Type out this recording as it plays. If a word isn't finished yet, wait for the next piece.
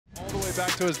way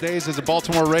back to his days as a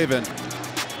Baltimore Raven.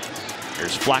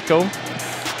 Here's Flacco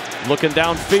looking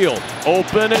downfield.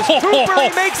 Open is Cooper.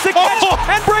 He makes the catch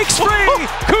and breaks free.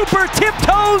 Cooper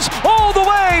tiptoes all the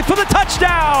way for the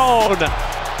touchdown.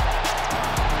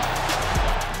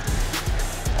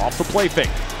 Off the play fake.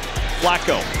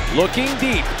 Flacco looking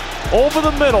deep. Over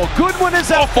the middle. Goodwin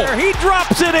is out there. He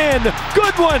drops it in.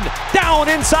 Goodwin down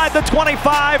inside the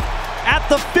 25. At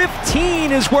the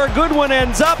 15 is where Goodwin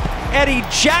ends up. Eddie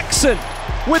Jackson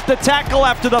with the tackle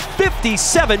after the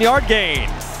 57-yard gain.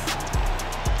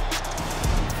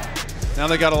 Now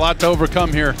they got a lot to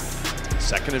overcome here.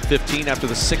 2nd and 15 after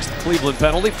the 6th Cleveland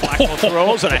penalty. Flacco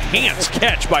throws and a hands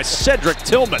catch by Cedric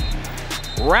Tillman.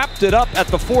 Wrapped it up at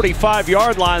the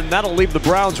 45-yard line. That'll leave the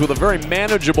Browns with a very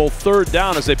manageable 3rd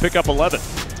down as they pick up 11.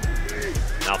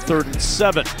 Now 3rd and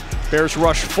 7. Bears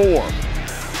rush 4.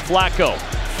 Flacco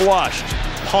flushed.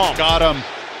 Pump. Got him.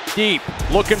 Deep.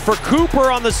 Looking for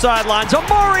Cooper on the sidelines.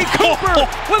 Amari Cooper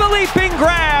with a leaping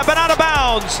grab and out of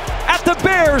bounds at the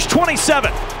Bears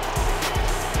 27.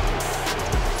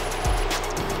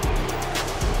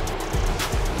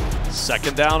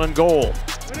 Second down and goal.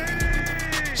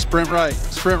 Sprint right,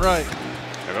 sprint right.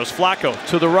 There goes Flacco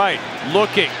to the right,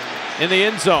 looking in the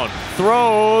end zone.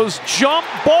 Throws, jump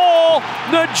ball.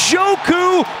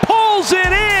 Njoku pulls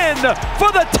it in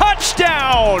for the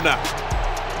touchdown.